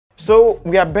So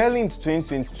we are barely into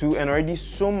 2022 and already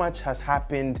so much has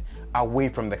happened away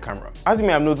from the camera. As you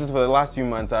may have noticed, for the last few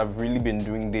months, I've really been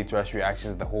doing day to rush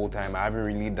reactions the whole time. I haven't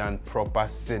really done proper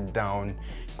sit down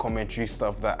commentary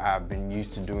stuff that I've been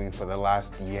used to doing for the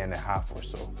last year and a half or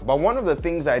so. But one of the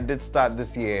things I did start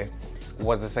this year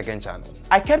was the second channel.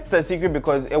 I kept it a secret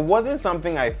because it wasn't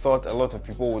something I thought a lot of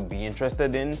people would be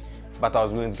interested in, but I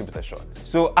was willing to give it a shot.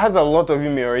 So as a lot of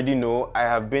you may already know, I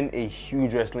have been a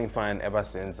huge wrestling fan ever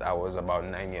since I was about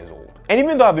 9 years old. And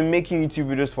even though I've been making YouTube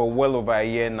videos for well over a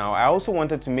year now, I also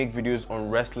wanted to make videos on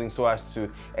wrestling so as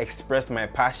to express my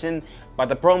passion. But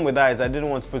the problem with that is I didn't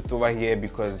want to put it over here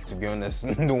because, to be honest,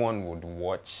 no one would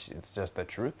watch. It's just the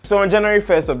truth. So on January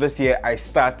 1st of this year, I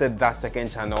started that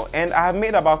second channel and I have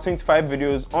made about 25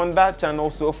 videos on that channel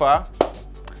so far.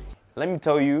 Let me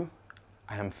tell you,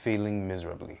 I am failing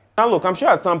miserably. Now look, I'm sure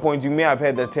at some point you may have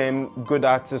heard the term good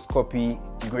artist copy,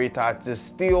 great artist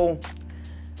steal.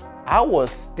 I was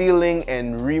stealing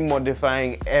and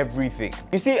remodifying everything.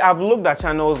 You see, I've looked at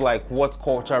channels like What's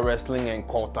Culture Wrestling and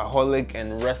Cultaholic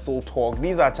and Wrestle Talk.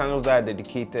 These are channels that are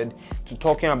dedicated to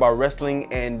talking about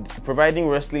wrestling and providing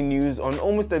wrestling news on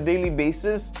almost a daily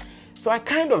basis. So I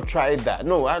kind of tried that.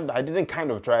 No, I didn't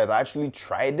kind of try it. I actually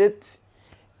tried it.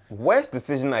 Worst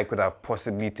decision I could have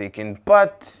possibly taken,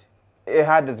 but it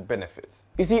had its benefits.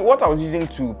 You see, what I was using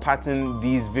to pattern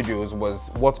these videos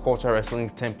was What's Culture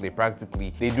Wrestling's template,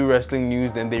 practically. They do wrestling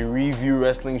news, then they review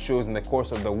wrestling shows in the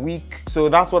course of the week. So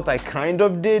that's what I kind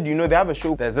of did. You know, they have a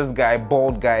show, there's this guy,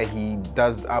 bald guy, he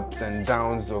does ups and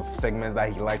downs of segments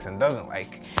that he likes and doesn't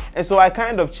like. And so I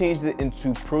kind of changed it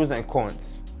into pros and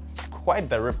cons. Quite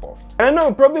the ripoff. And I know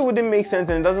it probably wouldn't make sense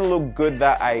and it doesn't look good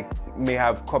that I may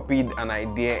have copied an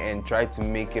idea and tried to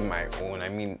make it my own. I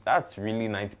mean, that's really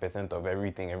 90% of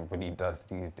everything everybody does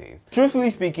these days. Truthfully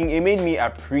speaking, it made me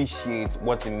appreciate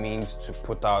what it means to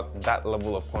put out that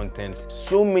level of content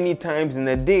so many times in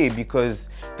a day, because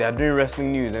they are doing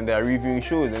wrestling news and they are reviewing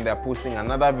shows and they're posting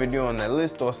another video on a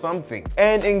list or something.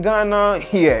 And in Ghana,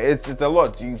 yeah, it's a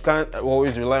lot. You can't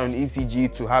always rely on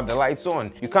ECG to have the lights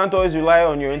on. You can't always rely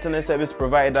on your internet service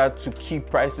provider to keep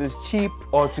prices cheap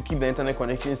or to keep the internet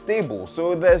connection stable.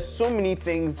 So there's so many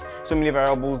things, so many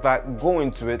variables that go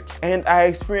into it, and I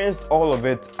experienced all of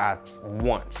it at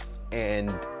once and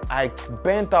I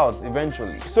burnt out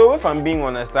eventually. So if I'm being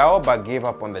honest, I all but gave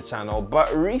up on the channel,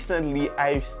 but recently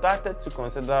I started to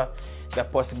consider the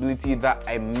possibility that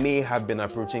I may have been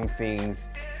approaching things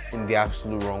in the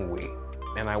absolute wrong way,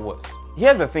 and I was.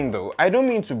 Here's the thing though, I don't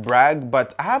mean to brag,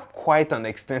 but I have quite an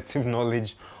extensive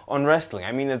knowledge on wrestling.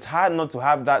 I mean, it's hard not to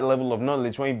have that level of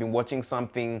knowledge when you've been watching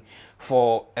something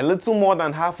for a little more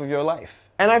than half of your life.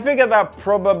 And I figured that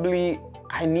probably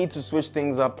I need to switch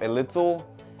things up a little,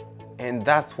 and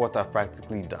that's what I've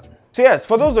practically done. So yes,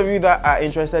 for those of you that are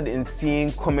interested in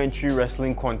seeing commentary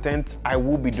wrestling content, I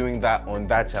will be doing that on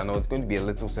that channel. It's going to be a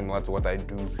little similar to what I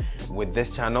do with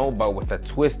this channel, but with a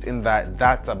twist in that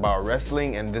that's about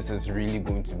wrestling and this is really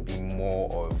going to be more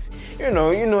of, you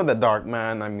know the dark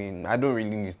man. I mean, I don't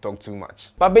really need to talk too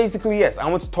much. But basically, yes, I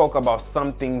want to talk about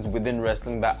some things within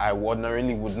wrestling that I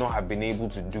ordinarily would not have been able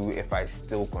to do if I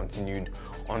still continued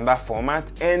on that format.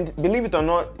 And believe it or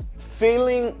not,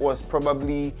 failing was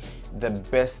probably the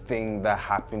best thing that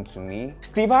happened to me.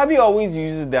 Steve Harvey always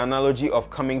uses the analogy of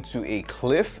coming to a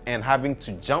cliff and having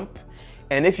to jump.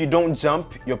 And if you don't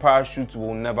jump, your parachute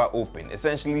will never open.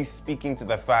 Essentially speaking to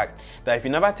the fact that if you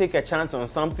never take a chance on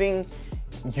something,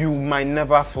 you might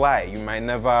never fly, you might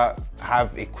never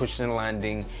have a cushion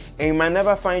landing, and you might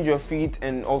never find your feet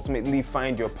and ultimately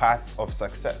find your path of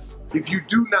success. If you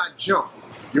do not jump,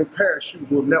 your parachute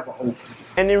will never open.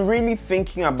 And in really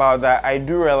thinking about that, I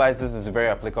do realize this is very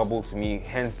applicable to me,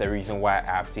 hence the reason why I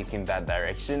have taken that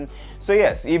direction. So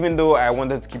yes, even though I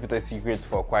wanted to keep it a secret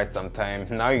for quite some time,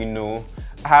 now you know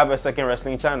I have a second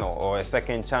wrestling channel, or a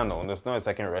second channel. No, it's not a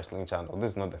second wrestling channel.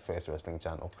 This is not the first wrestling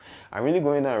channel. I'm really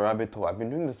going down a rabbit hole. I've been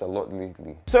doing this a lot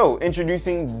lately. So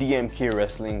introducing DMK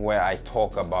Wrestling, where I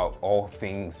talk about all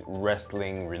things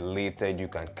wrestling related. You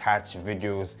can catch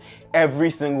videos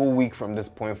every single week from this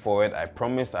point forward. I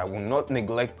promise I will not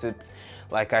neglect it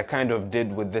like I kind of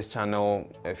did with this channel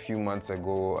a few months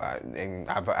ago. And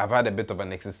I've had a bit of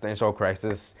an existential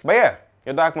crisis. But yeah,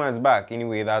 your dark man's back.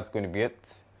 Anyway, that's going to be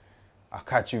it. I'll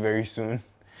catch you very soon.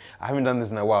 I haven't done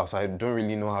this in a while, so I don't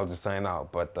really know how to sign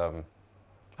out, but I'll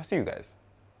see you guys.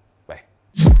 Bye.